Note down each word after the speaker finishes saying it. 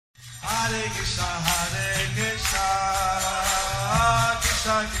Hare Krishna,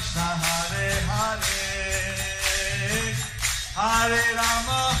 Krishna Krishna, Hare Hare, Hare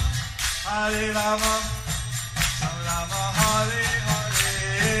Rama, Rama Rama, Hare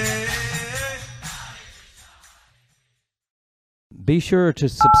Hare. Be sure to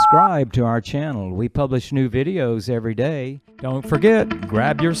subscribe to our channel. We publish new videos every day. Don't forget,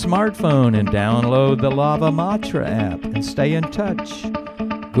 grab your smartphone and download the Lava Matra app and stay in touch.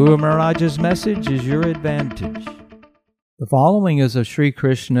 Guru Maharaj's message is your advantage. The following is a Sri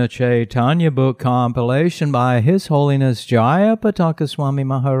Krishna Chaitanya book compilation by His Holiness Jayapataka Swami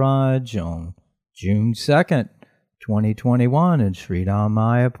Maharaj on June 2nd, 2021 in Sri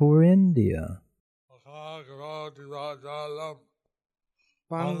Mayapur, India.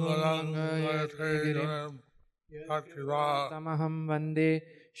 Tamaham Vande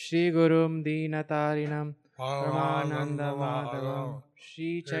Shri Gurum Dinatarinam Paramananda Madhavam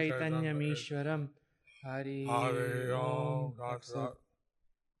Shri Chaitanya Mishwaram Hari Om. Hare Krishna,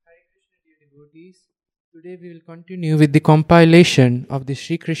 dear devotees. Today we will continue with the compilation of the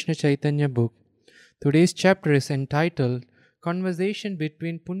Sri Krishna Chaitanya book. Today's chapter is entitled Conversation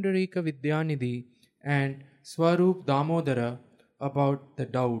between Puṇḍarīka Vidyānidhi and Svarūpa Dāmodara about the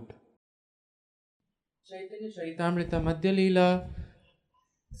doubt. Chaitanya Charitamrita Madhya Leela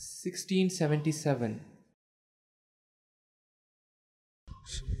 1677.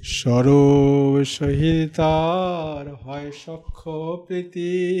 স্বরূপ সহিতার হয় সখ্য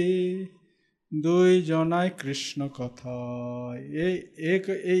প্রীতি দুই জনায় কৃষ্ণ কথা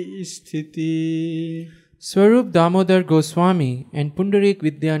এই স্থিতি Svarūpa Dāmodara Goswami and Puṇḍarīka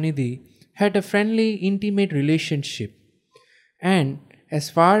Vidyānidhi had a friendly, intimate relationship. And as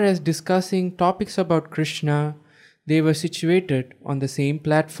far as discussing topics about Krishna, they were situated on the same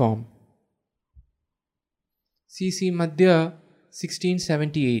platform. C.C. Madhya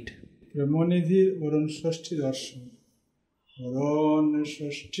 1678. প্রেমনিধির অরুণ ষষ্ঠী দর্শন অরুণ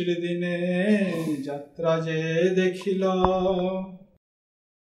ষষ্ঠীর দিনে যাত্রা যে দেখিল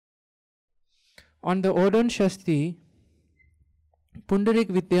On the Odon Shasti,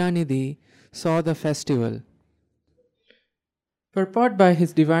 Puṇḍarīka Vidyānidhi saw the festival. Purport by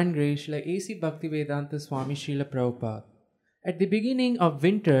His Divine Grace Srila A.C. Bhaktivedanta Swami Srila Prabhupada. At the beginning of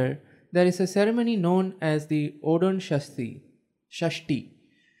winter, there is a ceremony known as the Odon Shasti.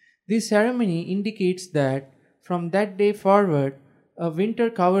 This ceremony indicates that from that day forward, a winter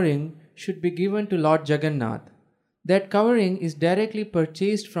covering should be given to Lord Jagannath. That covering is directly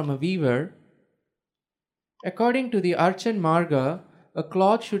purchased from a weaver. According to the Archan Marga, a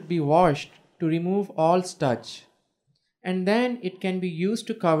cloth should be washed to remove all starch, and then it can be used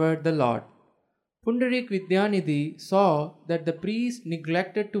to cover the Lord. Puṇḍarīka Vidyānidhi saw that the priest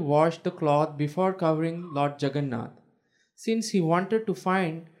neglected to wash the cloth before covering Lord Jagannath. Since he wanted to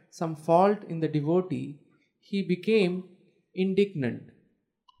find some fault in the devotee, he became indignant.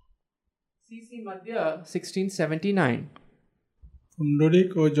 C.C. Madhya 1679. Pundarik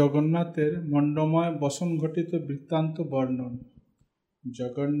ও জগন্নাথের মণ্ডময় বসন ঘটিত বৃত্তান্ত বর্ণন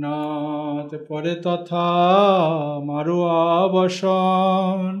জগন্নাথ পরে তথা মারুয়া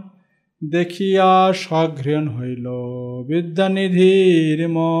বসন দেখিয়া সঘ্রেণ হইল বিদ্যানিধির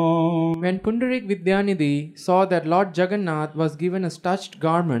মন When Puṇḍarīka Vidyānidhi saw that Lord Jagannath was given a starched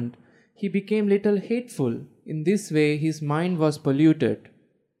garment, he became little hateful. In this way, his mind was polluted.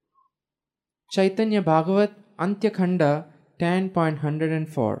 Chaitanya Bhagavat Antya Khanda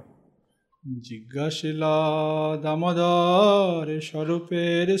 10.104. জিজ্ঞাসিলা Damodar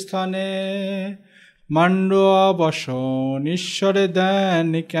স্বরূপের স্থানে মান্ডুয়া বসন ঈশ্বরে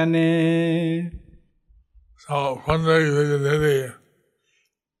দেন কেনে So Puṇḍarīka Vidyānidhi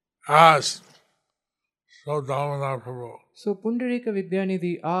asked Svarūpa Dāmodara Prabhu. So Puṇḍarīka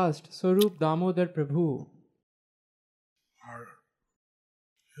Vidyānidhi asked Svarūpa Dāmodara Prabhu.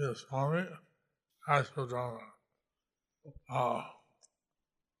 Yes, Swami asked Svarūpa Dāmodara.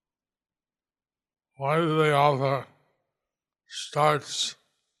 Why do they offer starched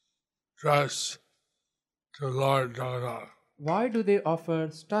dress to Lord Jagannath? Why do they offer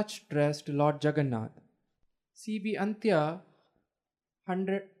starched dress to Lord Jagannath? C.B. Antya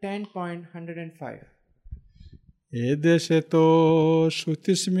 10.105. এ দেশে তো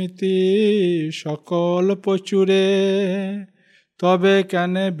শ্রুতিস্মৃতি সকল প্রচুরে তবে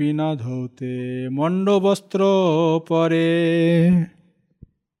কেন বিনা ধৌতে মণ্ডবস্ত্র পরে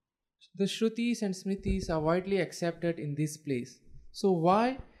The Shrutis and Smritis are widely accepted in this place. So why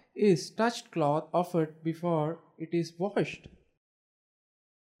is starched cloth offered before it is washed?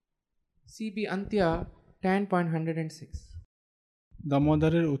 C.B. Antya 10.106.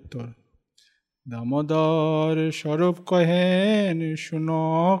 দামোদরের উত্তর দামোদর স্বরূপ কহেন শুনো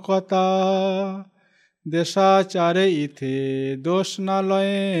কথা দেশাচারে ইথে দোষ না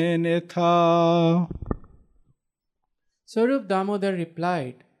লয়েন এথা Svarūpa Dāmodara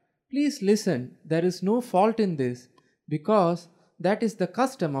replied, "Please listen, there is no fault in this, because that is the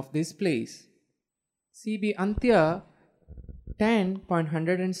custom of this place." CB Antya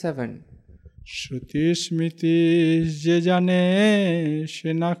 10.107 শ্রুতি স্মৃতি যে জানে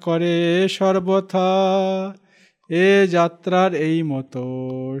সে না করে সর্বথা এ যাত্রার এই মতো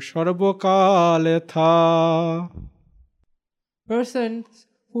সর্বকালে থা Persons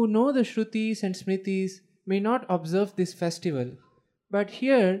who know the Shrutis and Smritis may not observe this festival, but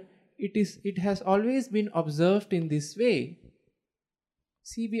here it has always been observed in this way.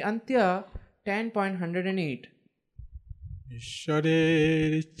 CB Antya 10.108 ঈশ্বরের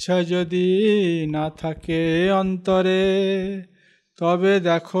ইচ্ছা যদি না থাকে অন্তরে তবে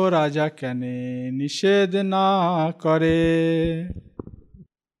দেখো রাজা কেনে নিষেধ না করে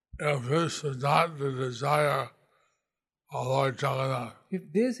If this is not the desire of Lord Jagannath, If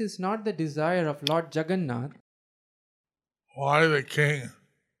this is not the desire of Lord Jagannath, why the king,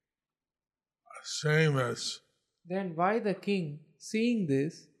 seeing this, then why the king, seeing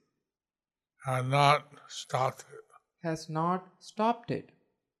this, had not stopped it? has not stopped it?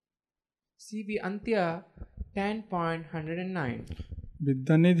 CB Antya 10.109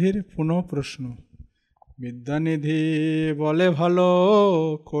 বিদ্যানিধির পুনঃ প্রশ্ন বিদ্যানিধি বলে ভালো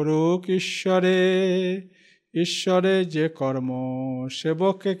করুক ঈশ্বরে ঈশ্বরে যে কর্ম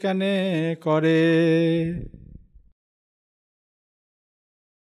সেবকে কেনে করে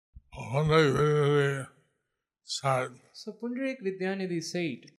Puṇḍarīka said, So Puṇḍarīka Vidyānidhi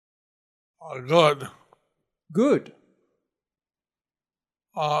said, good, "Good,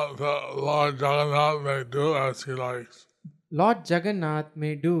 the Lord Jagannath may do as he likes. Lord Jagannath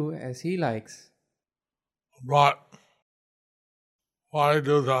may do as he likes. But why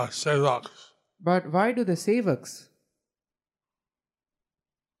do the sevaks But why do the sevaks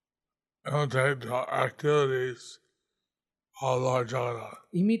imitate the activities of Lord Jagannath?"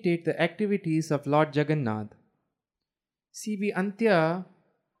 imitate the activities of Lord Jagannath?" CB Antya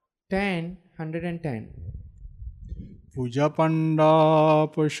 10.110 পূজা পাণ্ডা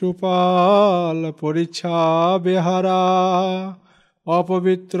পশুপাল পরিচ্ছা বেহারা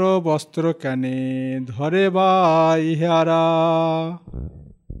অপবিত্র বস্ত্র কেনে ধরে বা ইহারা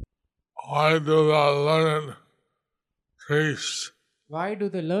Why do the learned priests, Why do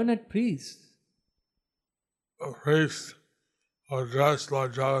the learned priests who dress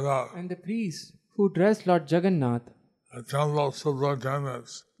Lord Jagannath, and the priests who dress Lord Jagannath, the temple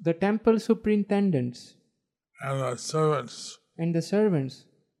superintendents, the temple superintendents, and the servants and the servants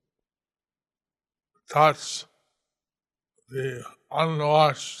touch the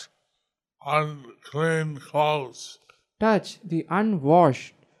unwashed, unclean clothes touch the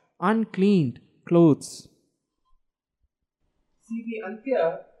unwashed, uncleaned clothes? CB Antya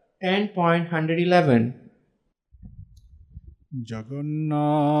 10.111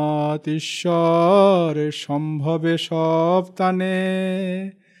 Jagannath ঈশ্বর সম্ভবে সব তানে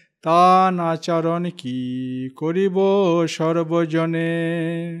তান আচরণ কি করিব সর্বজনে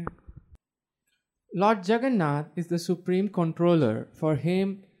Lord Jagannath is the supreme controller. For him,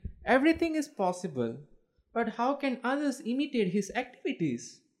 everything is possible. But how can others imitate his activities?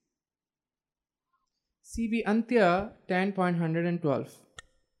 CB Antya 10.112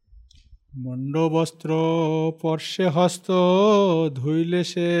 মণ্ডবস্ত্র পর্শে হস্ত ধুইলে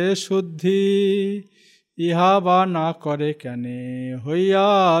সে শুদ্ধি ইহা বা না করে কেনে হইয়া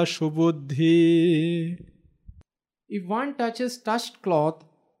সুবুদ্ধি If one touches touched cloth,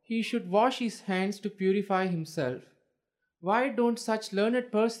 he should wash his hands to purify himself. Why don't such learned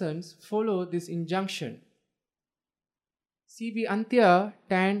persons follow this injunction? CB Antya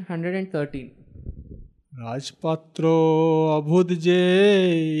 10.113 রাজপাত্র অভুত যে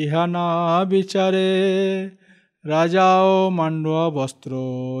ইহা না বিচারে রাজাও মান্ডুয়া বস্ত্র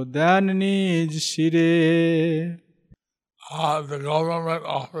দেন নিজ শিরে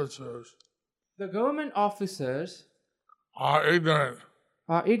The government officers are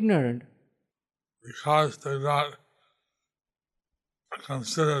ignorant because they do not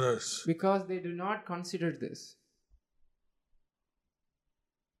consider this. because they do not consider this.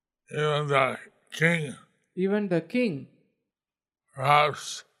 Even the king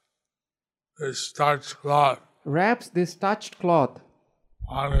wraps this starched cloth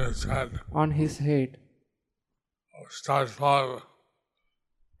on his head. Starched cloth.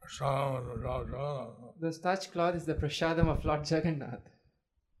 The starched cloth is the prasadam of Lord Jagannath.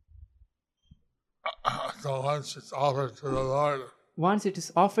 So once it's offered to the Lord, Once it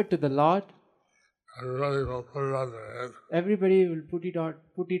is offered to the Lord, Everybody will put it on the head. Everybody will put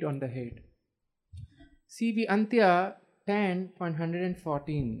it on the head. CB Antya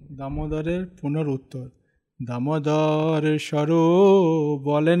 10.114. দামোদরের পুনরুত্তর। দামোদরের স্বরূপ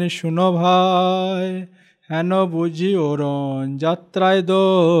বলেন শুনো ভাই, হেন বুঝি ওরণ যাত্রায়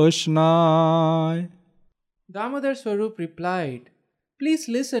দোষ নাই। Damodar Svarūpa replied, "Please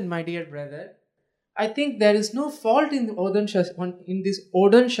listen, my dear brother. I think there is no fault in this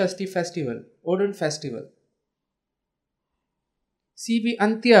Odhan Shasti festival. CB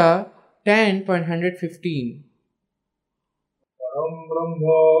Antya 10.115. পরম ব্রহ্ম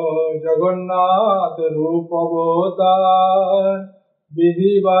জগন্নাথ রূপ অবতার,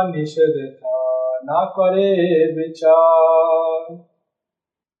 বিধি বা নিষেধ না করে বিচার।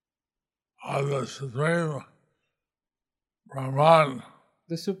 The Supreme Brahman,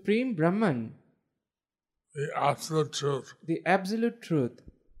 The Supreme Brahman, the absolute truth,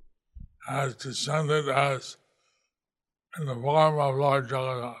 has descended as in the form of Lord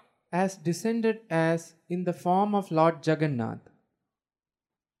Jagannath. As descended as in the form of Lord Jagannath,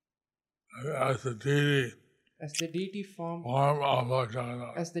 As the deity form of Lord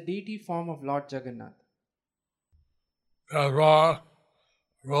Jagannath. as the deity form of Lord Jagannath.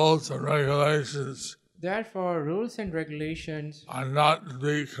 Therefore, rules and regulations are not to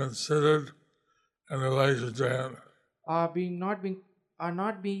be considered in relation to him. Are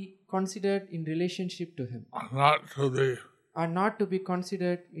not be considered in relationship to him. Are not to be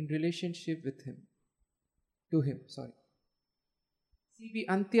Considered in relationship with him. To him, sorry. CB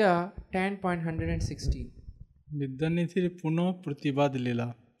Antya 10.116. বিদ্যানিধির পুনঃ প্রতিবাদ লীলা।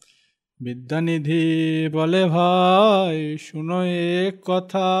 বিদ্যানিধি বলে ভাই শুনো এক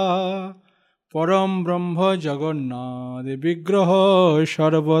কথা, পরম ব্রহ্ম জগন্নাথ বিগ্রহ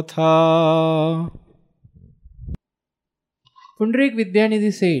সর্বথা। Puṇḍarīka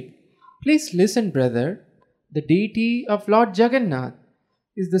Vidyānidhi said, "Please listen, brother. The deity of Lord Jagannath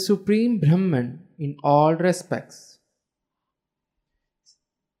is the supreme Brahman in all respects."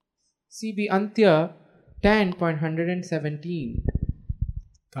 CB Antya 10.117.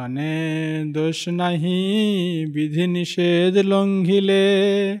 তানে দোষ নাহি বিধি নিষেধ লঙ্ঘিলে,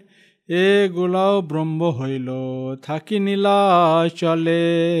 এগুলাও ব্রহ্ম হইল থাকি নীলা চলে।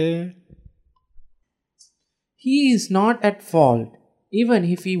 He is not at fault even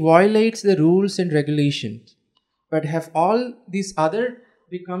if he violates the rules and regulations. But have all these other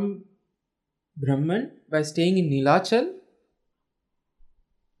become Brahman by staying in Nilachal?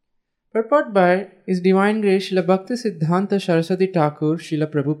 Purport by His Divine Grace Srila Bhakti Siddhanta Saraswati Thakur Srila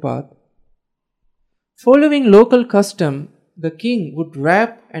Prabhupada. Following local custom, the king would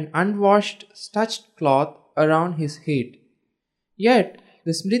wrap an unwashed starched cloth around his head. Yet,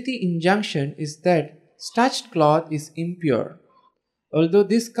 the Smriti injunction is that starched cloth is impure. Although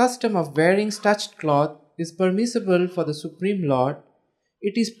this custom of wearing starched cloth is permissible for the Supreme Lord,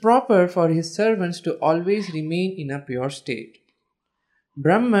 it is proper for his servants to always remain in a pure state.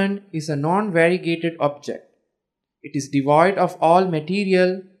 Brahman is a non-variegated object. It is devoid of all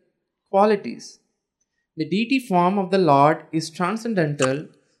material qualities. The deity form of the Lord is transcendental,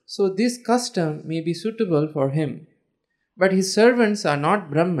 so this custom may be suitable for him. But his servants are not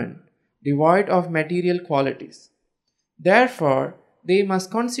Brahman, devoid of material qualities. Therefore, they must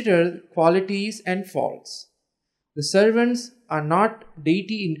consider qualities and faults. The servants are not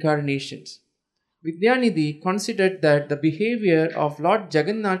deity incarnations. Vidyānidhi considered that the behavior of Lord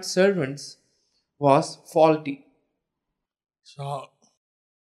Jagannath's servants was faulty. So,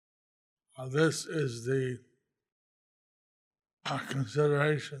 this is the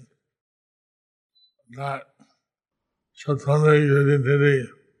consideration that should Puṇḍarīka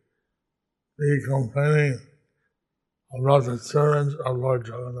be complaining about the servants of Lord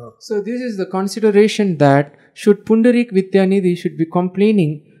Jagannath. So this is the consideration that should Puṇḍarīka Vidyānidhi should be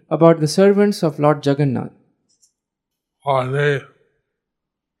complaining about the servants of Lord Jagannath. Are they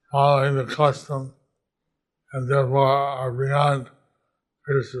following the custom and therefore are beyond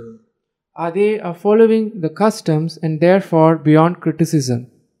criticism? Are they following the customs and therefore beyond criticism?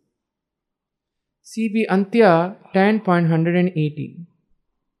 CB Antya 10.118.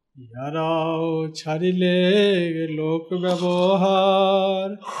 ইহারাও ছাড়িলে লোক ব্যবহার,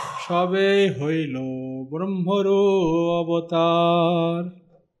 সবে হইল ব্রহ্মরূ অবতার।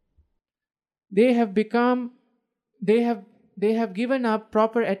 They have given up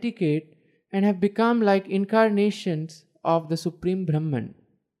proper etiquette and have become like incarnations of the Supreme Brahman.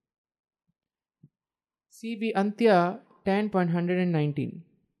 CB Antya 10.119.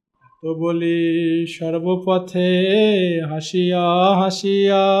 তো বলি সর্বপথে হাসিয়া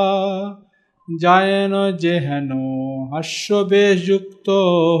হাসিয়া, যায়েন যেহেন হাস্যবেশ যুক্ত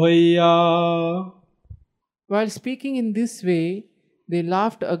হইয়া। While speaking in this way, they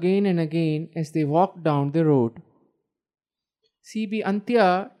laughed again and again as they walked down the road. CB Antya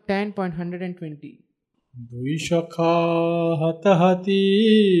 10.120. দুই সখা হাতাহাতি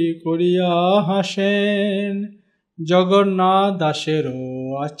করিয়া হাসেন জগন্নাথ দাসেরও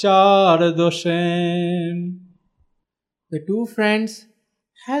আচার দোষেন. The two friends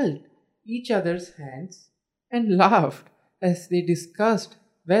held each other's hands and laughed as they discussed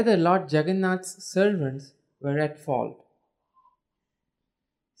whether Lord Jagannath's servants were at fault.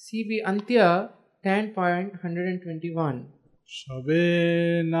 CB Antya 10.121. সবে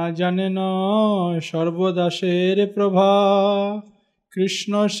না জানে ন সর্বদাসের প্রভা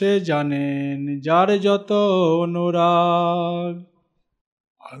কৃষ্ণ সে জানেন যার যত অনুরাগ.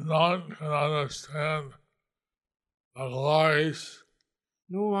 None can understand the glories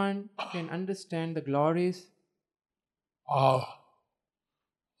No one can understand the glories of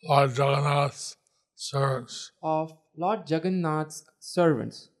Lord Jagannath's servants. of Lord Jagannath's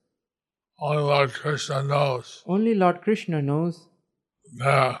servants. Only Lord Krishna knows Only Lord Krishna knows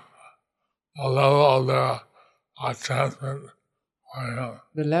the level of their attachment for him.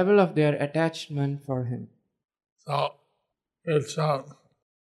 the level of their attachment for him. So it's a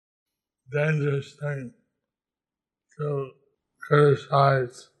dangerous thing to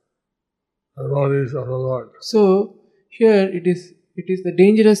criticize the devotees of the Lord. So here it is the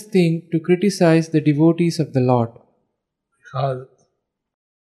dangerous thing to criticize the devotees of the Lord, Because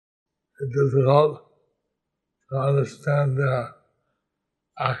it's difficult to understand their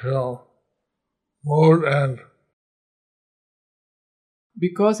actual mood and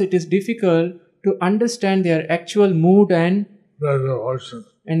because it is difficult to understand their actual mood their devotion.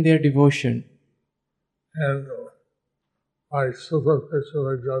 and their devotion. And by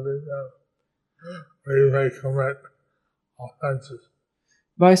superficially judging them, we may commit offenses.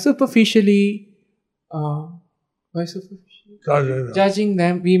 By superficially judging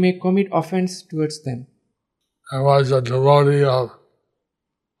them, we may commit offense towards them. I was a devotee of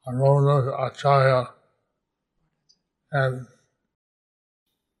Aruna Acharya, and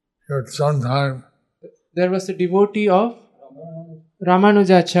at some time There was a devotee of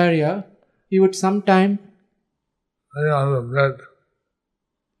Ramanujacharya. He would sometime lay on the bed,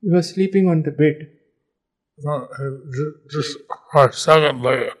 he was sleeping on the bed. just for a second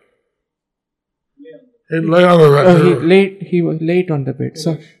later. He'd lay on the bed He was late on the bed. So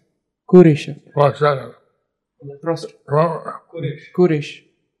Kuresha. for a second. Kuresh.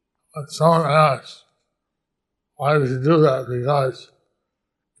 But someone asked, why does he do that? Because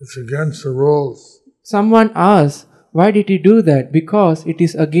it's against the rules. Someone asked, why did he do that? Because it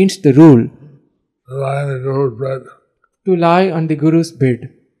is against the rule To lie on the Guru's bed. to lie on the Guru's bed.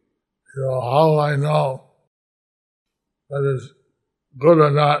 How will I know that it's good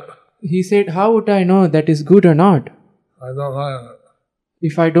or not? He said, how would I know that is good or not I don't lie on it.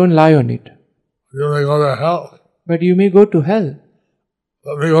 if I don't lie on it? You may go to hell. But you may go to hell.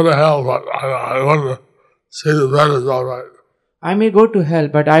 Let me go to hell, but I want to see the bed is all right. I may go to hell,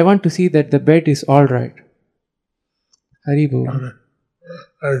 but I want to see that the bed is all right. Haribo.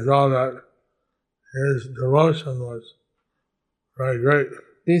 I saw that his devotion was very great.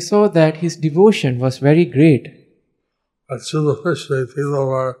 They saw that his devotion was very great. But superficially, people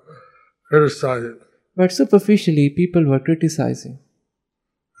were criticizing. But superficially, people were criticizing.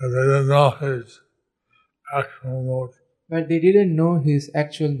 And they didn't know his actual mood. But they didn't know his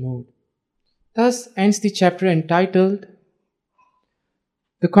actual mood. Thus ends the chapter entitled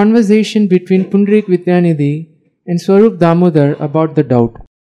The Conversation between Puṇḍarīka Vidyānidhi and Svarūpa Dāmodara about the doubt.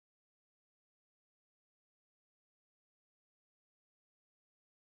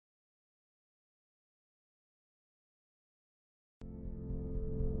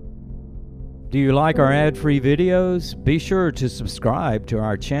 Do you like our ad-free videos? Be sure to subscribe to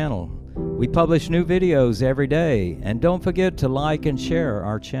our channel. We publish new videos every day, and don't forget to like and share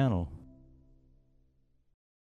our channel.